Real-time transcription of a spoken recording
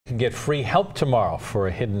can get free help tomorrow for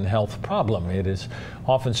a hidden health problem. It is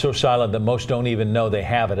often so silent that most don't even know they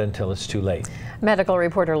have it until it's too late. Medical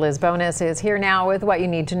reporter Liz Bonus is here now with what you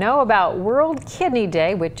need to know about World Kidney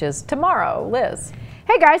Day, which is tomorrow. Liz.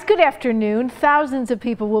 Hey guys, good afternoon. Thousands of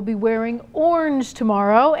people will be wearing orange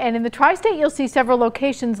tomorrow, and in the tri-state you'll see several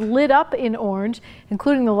locations lit up in orange,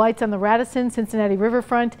 including the lights on the Radisson Cincinnati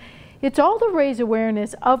Riverfront. It's all to raise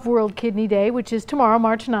awareness of World Kidney Day, which is tomorrow,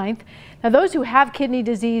 March 9th. Now, those who have kidney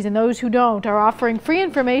disease and those who don't are offering free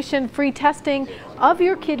information, free testing of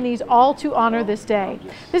your kidneys, all to honor this day.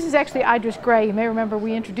 This is actually Idris Gray. You may remember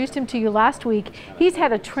we introduced him to you last week. He's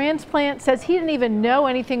had a transplant, says he didn't even know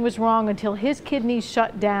anything was wrong until his kidneys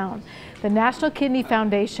shut down. The National Kidney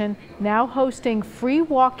Foundation now hosting free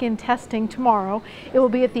walk-in testing tomorrow. It will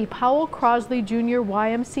be at the Powel Crosley Jr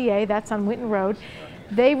YMCA, that's on Winton Road.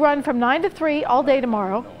 They run from 9 to 3 all day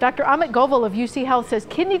tomorrow. Dr. Amit Goval of UC Health says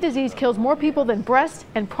kidney disease kills more people than breast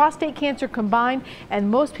and prostate cancer combined,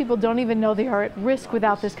 and most people don't even know they are at risk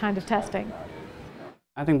without this kind of testing.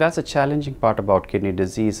 I think that's a challenging part about kidney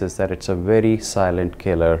disease, is that it's a very silent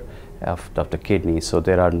killer of the kidney. So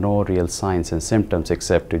there are no real signs and symptoms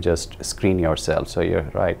except to just screen yourself. So you're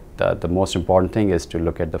right. The most important thing is to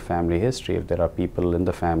look at the family history. If there are people in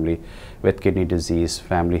the family with kidney disease,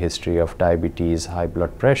 family history of diabetes, high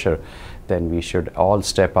blood pressure, then we should all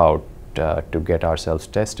step out to get ourselves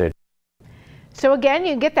tested. So again,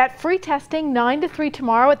 you can get that free testing 9 to 3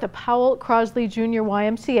 tomorrow at the Powel Crosley Jr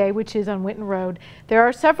YMCA, which is on Winton Road. There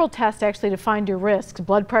are several tests actually to find your risks: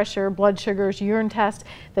 blood pressure, blood sugars, urine test,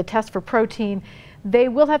 the test for protein. They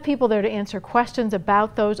will have people there to answer questions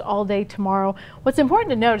about those all day tomorrow. What's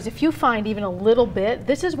important to note is if you find even a little bit,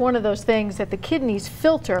 this is one of those things that the kidneys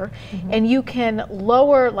filter, and you can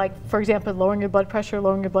lower, like for example, lowering your blood pressure,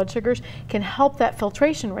 lowering your blood sugars, can help that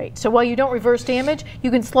filtration rate. So while you don't reverse damage,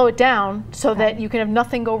 you can slow it down so that you can have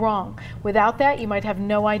nothing go wrong. Without that, you might have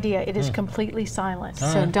no idea. It is completely silent.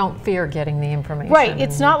 So don't fear getting the information. Right.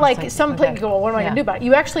 It's not like some people go, well, what am I going to do about it?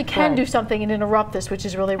 You actually can do something and interrupt this, which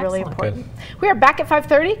is really, really important. We are back at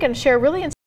 5:30, going to share really